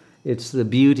God. It's the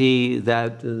beauty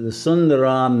that the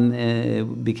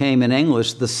Sundaram became in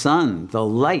English the sun, the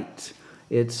light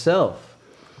itself,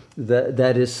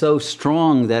 that is so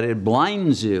strong that it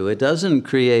blinds you. It doesn't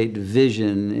create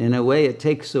vision. In a way, it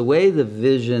takes away the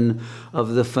vision of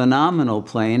the phenomenal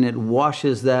plane. It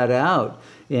washes that out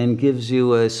and gives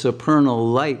you a supernal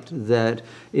light that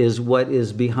is what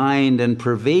is behind and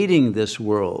pervading this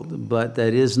world, but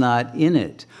that is not in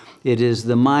it. It is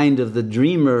the mind of the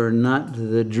dreamer, not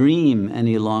the dream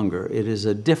any longer. It is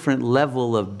a different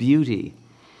level of beauty.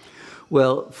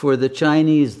 Well, for the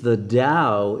Chinese, the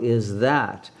Tao is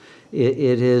that.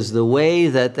 It is the way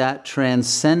that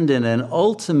transcendent and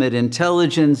ultimate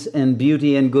intelligence and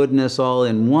beauty and goodness all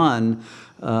in one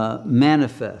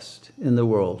manifest in the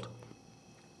world.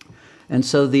 And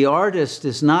so the artist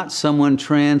is not someone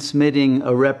transmitting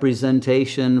a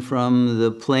representation from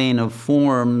the plane of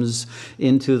forms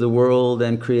into the world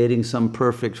and creating some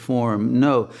perfect form.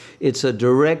 No, it's a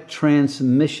direct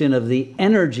transmission of the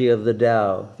energy of the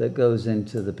Tao that goes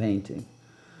into the painting.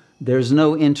 There's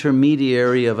no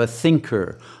intermediary of a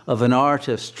thinker, of an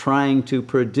artist trying to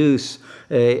produce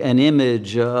an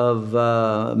image of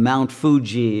Mount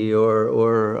Fuji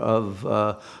or of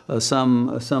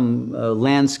some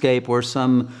landscape or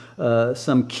some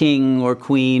king or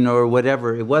queen or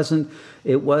whatever. It wasn't.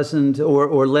 It wasn't,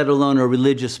 or let alone a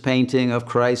religious painting of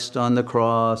Christ on the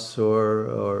cross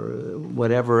or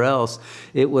whatever else.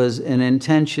 It was an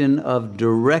intention of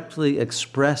directly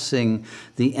expressing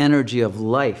the energy of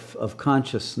life, of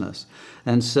consciousness.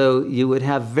 And so you would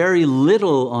have very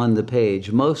little on the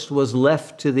page. Most was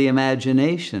left to the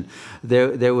imagination.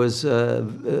 There was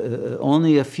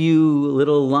only a few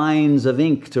little lines of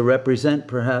ink to represent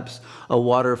perhaps a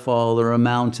waterfall or a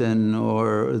mountain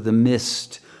or the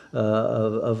mist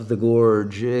of the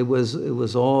gorge. It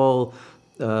was all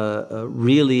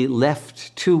really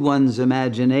left to one's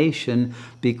imagination,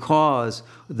 because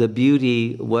the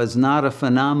beauty was not a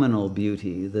phenomenal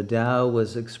beauty. The Tao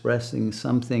was expressing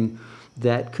something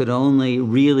that could only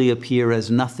really appear as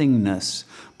nothingness,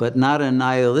 but not a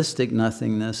nihilistic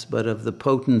nothingness, but of the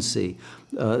potency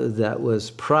that was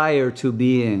prior to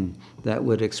being, that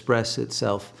would express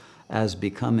itself as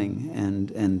becoming,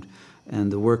 and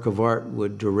the work of art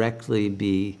would directly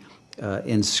be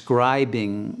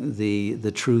inscribing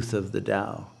the truth of the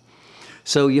Tao.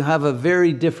 So you have a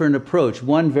very different approach,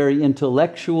 one very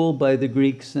intellectual by the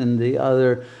Greeks, and the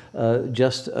other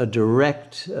just a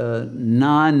direct,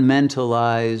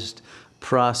 non-mentalized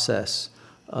process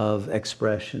of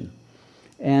expression.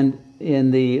 And in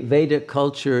the Vedic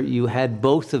culture, you had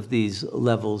both of these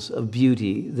levels of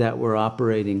beauty that were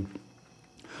operating.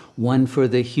 One for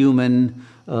the human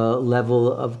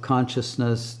level of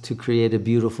consciousness to create a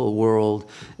beautiful world,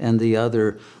 and the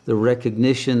other, the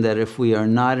recognition that if we are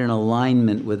not in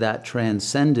alignment with that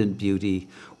transcendent beauty,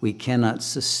 we cannot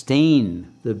sustain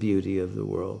the beauty of the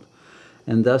world.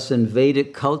 And thus in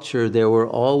Vedic culture, there were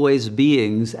always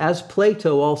beings, as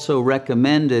Plato also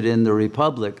recommended in the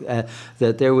Republic,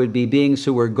 that there would be beings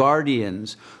who were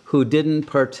guardians, who didn't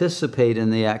participate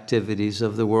in the activities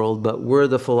of the world, but were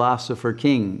the philosopher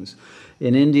kings.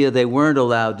 In India, they weren't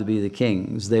allowed to be the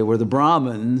kings. They were the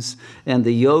Brahmins and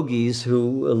the yogis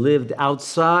who lived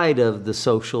outside of the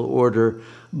social order,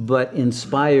 but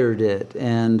inspired it.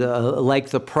 And like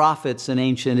the prophets in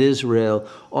ancient Israel,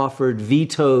 offered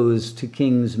vetoes to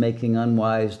kings making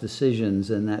unwise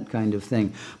decisions and that kind of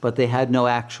thing. But they had no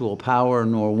actual power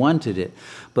nor wanted it.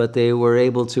 But they were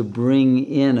able to bring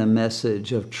in a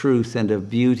message of truth and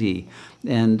of beauty,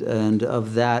 and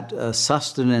of that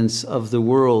sustenance of the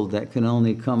world that can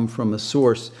only come from a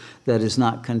source that is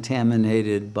not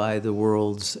contaminated by the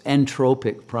world's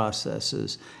entropic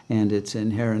processes and its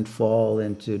inherent fall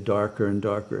into darker and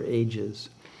darker ages.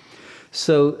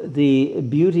 So the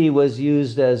beauty was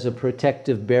used as a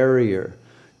protective barrier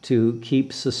to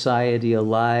keep society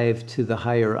alive to the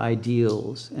higher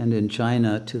ideals, and in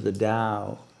China to the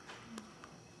Tao.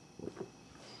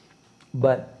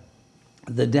 But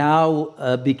the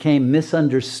Tao became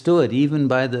misunderstood even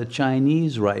by the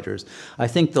Chinese writers. I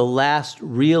think the last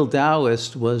real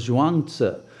Taoist was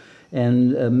Zhuangzi.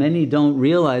 And many don't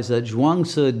realize that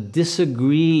Zhuangzi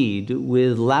disagreed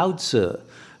with Lao Tzu.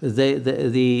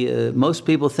 Most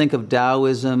people think of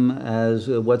Taoism as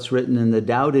what's written in the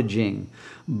Tao Te Ching,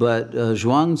 but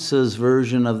Zhuangzi's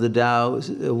version of the Tao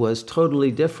was totally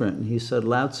different. He said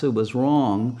Lao Tzu was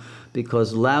wrong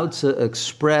because Lao Tzu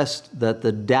expressed that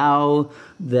the Tao,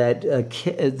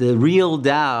 the real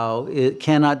Tao, it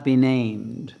cannot be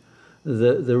named.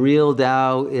 The real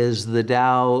Tao is the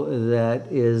Tao that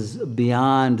is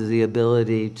beyond the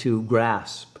ability to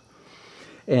grasp.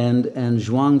 And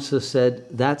Zhuangzi said,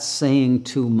 that's saying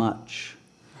too much.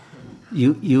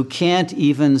 You can't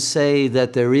even say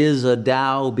that there is a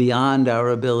Tao beyond our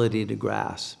ability to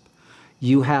grasp.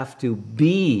 You have to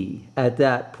be at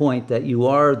that point that you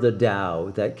are the Tao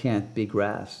that can't be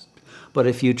grasped. But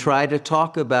if you try to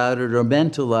talk about it or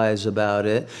mentalize about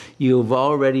it, you've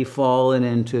already fallen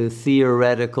into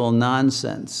theoretical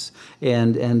nonsense.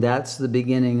 And that's the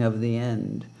beginning of the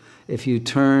end. If you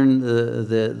turn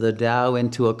the Tao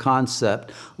into a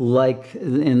concept, like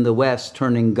in the West,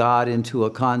 turning God into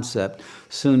a concept,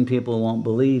 soon people won't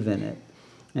believe in it.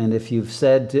 And if you've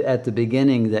said at the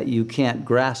beginning that you can't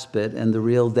grasp it and the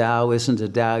real Tao isn't a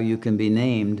Tao you can be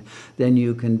named, then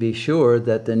you can be sure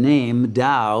that the name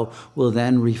Tao will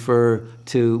then refer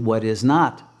to what is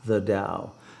not the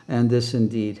Tao. And this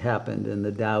indeed happened, and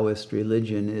the Taoist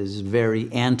religion is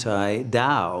very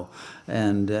anti-Tao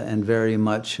and very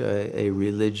much a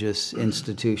religious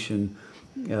institution,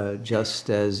 just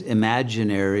as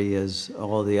imaginary as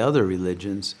all the other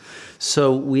religions.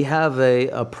 So we have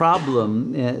a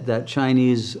problem that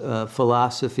Chinese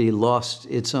philosophy lost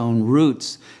its own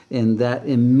roots in that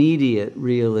immediate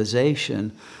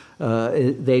realization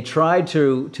They tried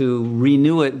to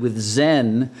renew it with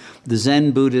Zen. The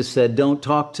Zen Buddhist said, don't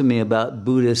talk to me about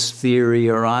Buddhist theory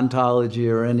or ontology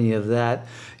or any of that.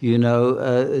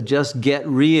 Just get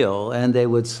real. And they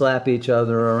would slap each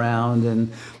other around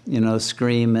and,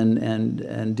 scream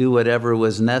and do whatever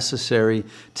was necessary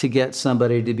to get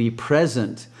somebody to be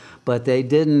present. But they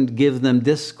didn't give them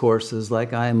discourses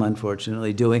like I'm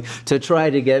unfortunately doing to try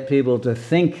to get people to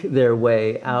think their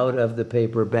way out of the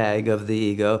paper bag of the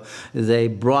ego. They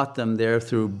brought them there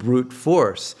through brute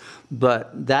force.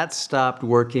 But that stopped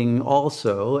working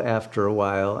also after a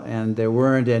while, and there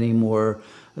weren't any more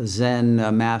Zen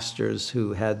masters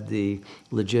who had the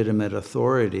legitimate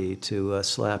authority to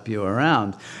slap you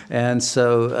around. And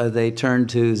so they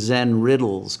turned to Zen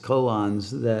riddles,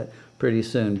 koans, that pretty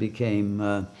soon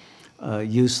became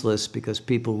useless because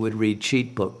people would read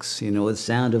cheat books, with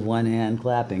sound of one hand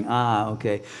clapping.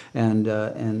 Okay. And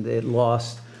it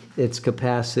lost its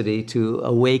capacity to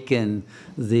awaken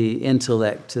the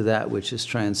intellect to that which is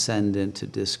transcendent to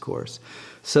discourse.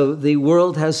 So the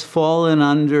world has fallen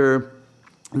under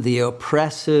the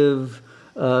oppressive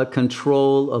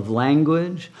control of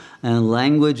language, and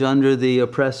language under the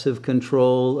oppressive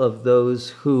control of those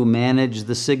who manage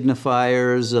the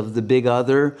signifiers of the big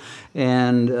other,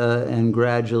 and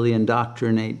gradually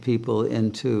indoctrinate people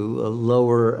into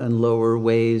lower and lower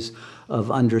ways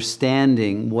of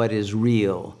understanding what is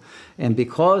real. And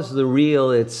because the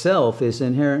real itself is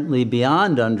inherently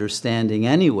beyond understanding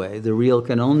anyway, the real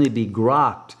can only be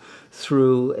grokked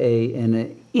through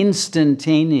an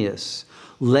instantaneous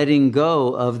letting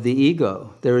go of the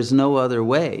ego. There is no other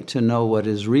way to know what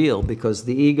is real, because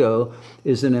the ego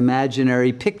is an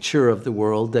imaginary picture of the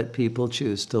world that people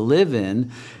choose to live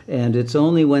in. And it's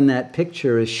only when that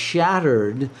picture is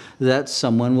shattered that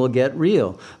someone will get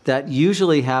real. That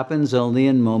usually happens only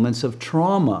in moments of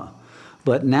trauma.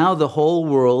 But now the whole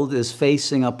world is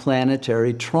facing a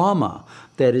planetary trauma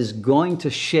that is going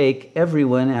to shake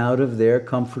everyone out of their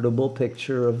comfortable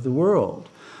picture of the world.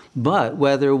 But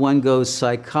whether one goes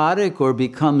psychotic or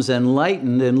becomes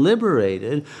enlightened and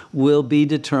liberated will be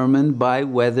determined by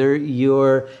whether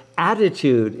your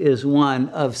attitude is one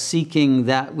of seeking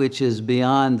that which is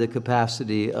beyond the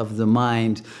capacity of the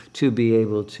mind to be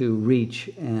able to reach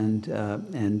and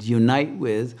unite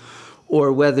with,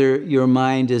 or whether your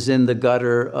mind is in the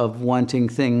gutter of wanting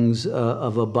things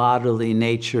of a bodily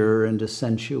nature and a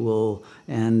sensual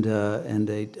and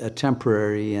a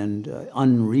temporary and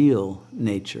unreal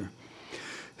nature.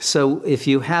 So if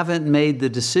you haven't made the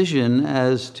decision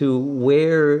as to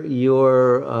where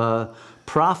your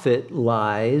profit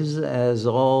lies, as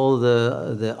all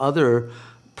the other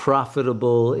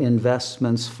profitable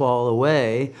investments fall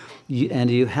away, and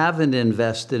you haven't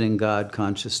invested in God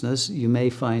consciousness, you may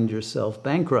find yourself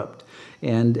bankrupt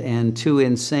and too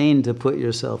insane to put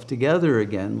yourself together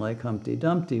again, like Humpty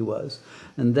Dumpty was.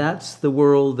 And that's the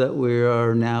world that we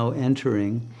are now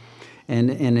entering, and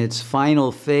in its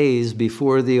final phase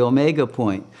before the Omega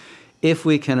point. If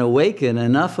we can awaken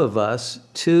enough of us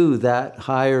to that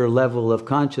higher level of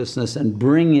consciousness and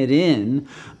bring it in,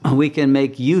 we can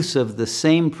make use of the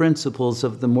same principles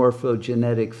of the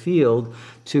morphogenetic field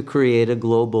to create a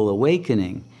global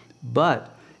awakening.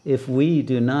 But if we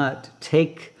do not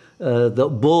take the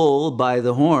bull by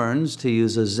the horns, to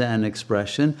use a Zen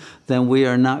expression, then we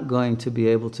are not going to be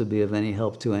able to be of any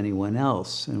help to anyone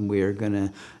else, and we are going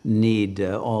to need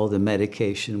all the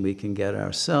medication we can get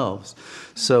ourselves.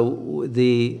 So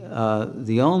the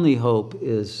only hope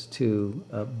is to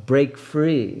break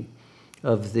free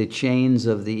of the chains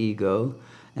of the ego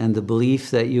and the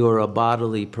belief that you are a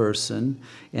bodily person,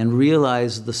 and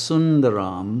realize the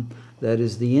Sundaram, that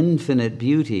is the infinite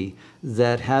beauty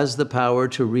that has the power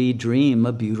to redream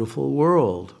a beautiful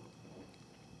world.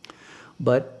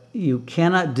 But you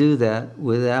cannot do that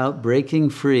without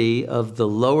breaking free of the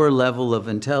lower level of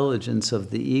intelligence of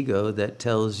the ego that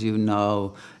tells you,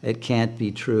 no, it can't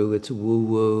be true, it's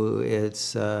woo-woo,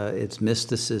 it's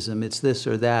mysticism, it's this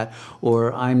or that,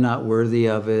 or I'm not worthy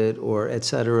of it, or et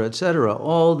cetera, et cetera.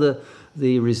 All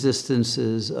the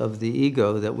resistances of the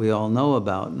ego that we all know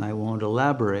about, and I won't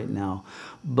elaborate now.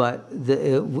 But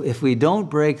if we don't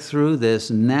break through this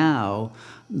now,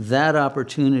 that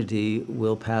opportunity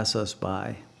will pass us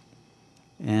by.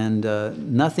 And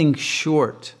nothing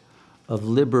short of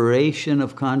liberation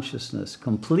of consciousness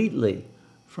completely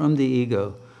from the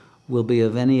ego will be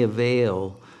of any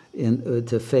avail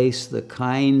to face the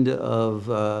kind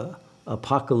of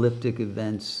apocalyptic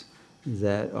events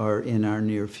that are in our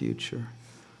near future.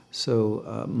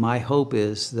 So my hope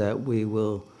is that we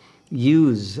will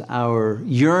use our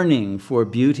yearning for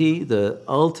beauty, the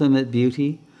ultimate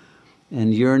beauty,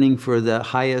 and yearning for the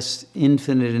highest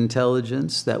infinite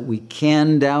intelligence that we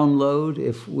can download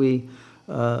if we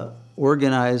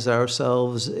organize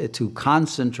ourselves to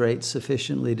concentrate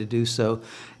sufficiently to do so,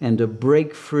 and to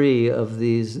break free of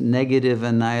these negative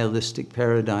and nihilistic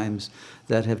paradigms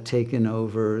that have taken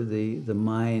over the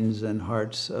minds and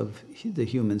hearts of the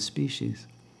human species.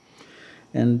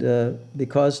 And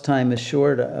because time is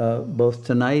short, both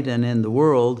tonight and in the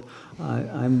world,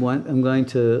 I'm going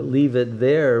to leave it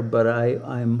there, but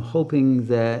I'm hoping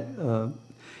that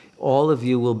all of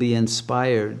you will be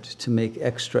inspired to make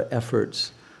extra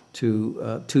efforts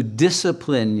to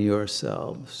discipline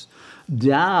yourselves.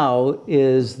 Tao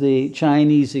is the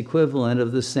Chinese equivalent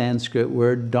of the Sanskrit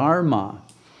word dharma.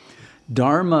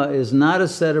 Dharma is not a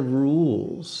set of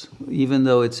rules, even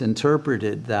though it's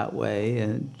interpreted that way,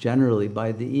 and generally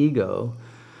by the ego,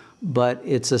 but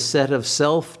it's a set of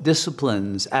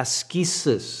self-disciplines,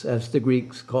 ascesis, as the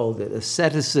Greeks called it,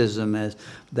 asceticism, as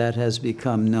that has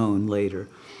become known later.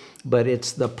 But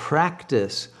it's the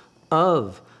practice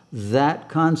of that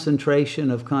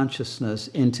concentration of consciousness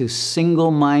into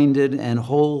single-minded and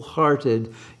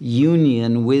wholehearted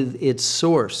union with its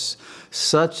source,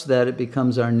 such that it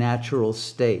becomes our natural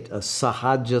state, a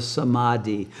sahaja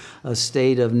samadhi, a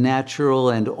state of natural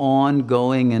and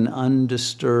ongoing and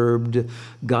undisturbed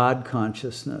God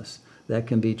consciousness that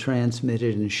can be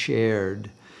transmitted and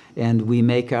shared. And we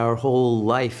make our whole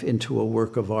life into a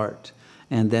work of art.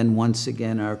 And then once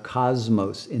again, our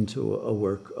cosmos into a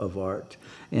work of art.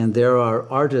 And there are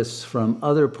artists from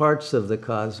other parts of the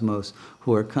cosmos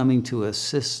who are coming to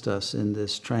assist us in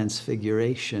this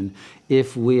transfiguration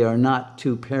if we are not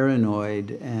too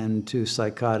paranoid and too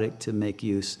psychotic to make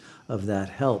use of that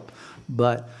help.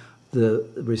 But the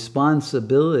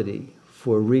responsibility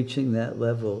for reaching that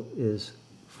level is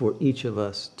for each of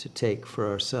us to take for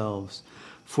ourselves.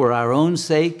 For our own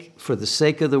sake, for the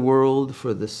sake of the world,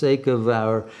 for the sake of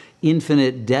our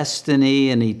infinite destiny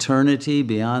and eternity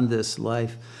beyond this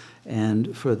life,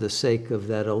 and for the sake of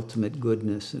that ultimate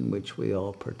goodness in which we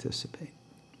all participate.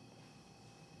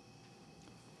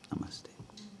 Namaste.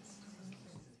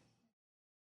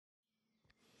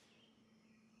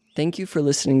 Thank you for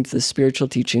listening to the Spiritual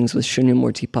Teachings with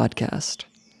Shunyamurti podcast.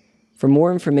 For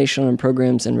more information on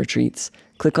programs and retreats,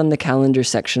 click on the calendar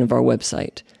section of our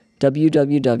website,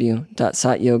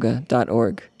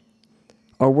 www.satyoga.org.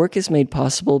 Our work is made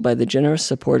possible by the generous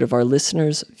support of our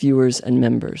listeners, viewers, and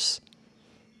members.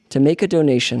 To make a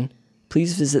donation,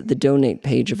 please visit the donate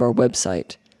page of our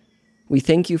website. We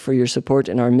thank you for your support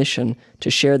in our mission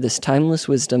to share this timeless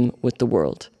wisdom with the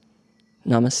world.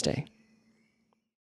 Namaste.